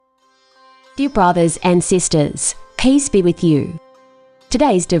Dear brothers and sisters, peace be with you.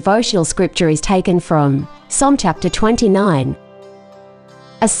 Today's devotional scripture is taken from Psalm chapter 29.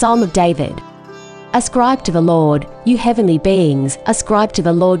 A Psalm of David. Ascribe to the Lord, you heavenly beings, ascribe to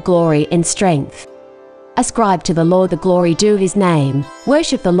the Lord glory and strength. Ascribe to the Lord the glory due his name,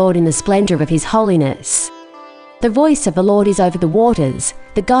 worship the Lord in the splendor of his holiness. The voice of the Lord is over the waters,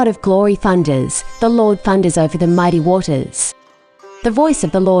 the God of glory thunders, the Lord thunders over the mighty waters. The voice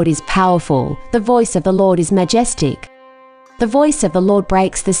of the Lord is powerful, the voice of the Lord is majestic. The voice of the Lord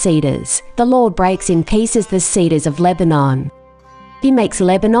breaks the cedars, the Lord breaks in pieces the cedars of Lebanon. He makes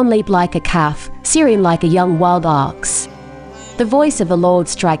Lebanon leap like a calf, Syrian like a young wild ox. The voice of the Lord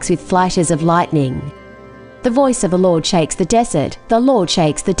strikes with flashes of lightning. The voice of the Lord shakes the Lord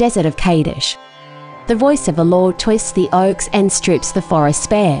shakes the desert of Kadesh. The voice of the Lord twists the oaks and strips the forests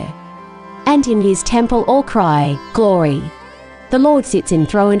bare. And in his temple all cry, Glory! The Lord sits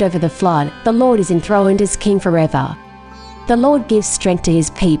enthroned over the flood, the Lord is enthroned as King forever. The Lord gives strength to his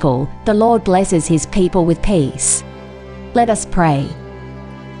people, the Lord blesses his people with peace. Let us pray.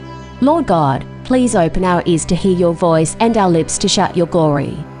 Lord God, please open our ears to hear your voice and our lips to shout your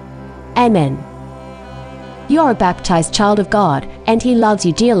glory. Amen. You are a baptized child of God, and he loves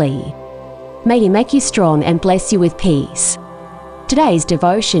you dearly. May he make you strong and bless you with peace. Today's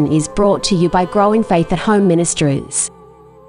devotion is brought to you by Growing Faith at Home Ministries.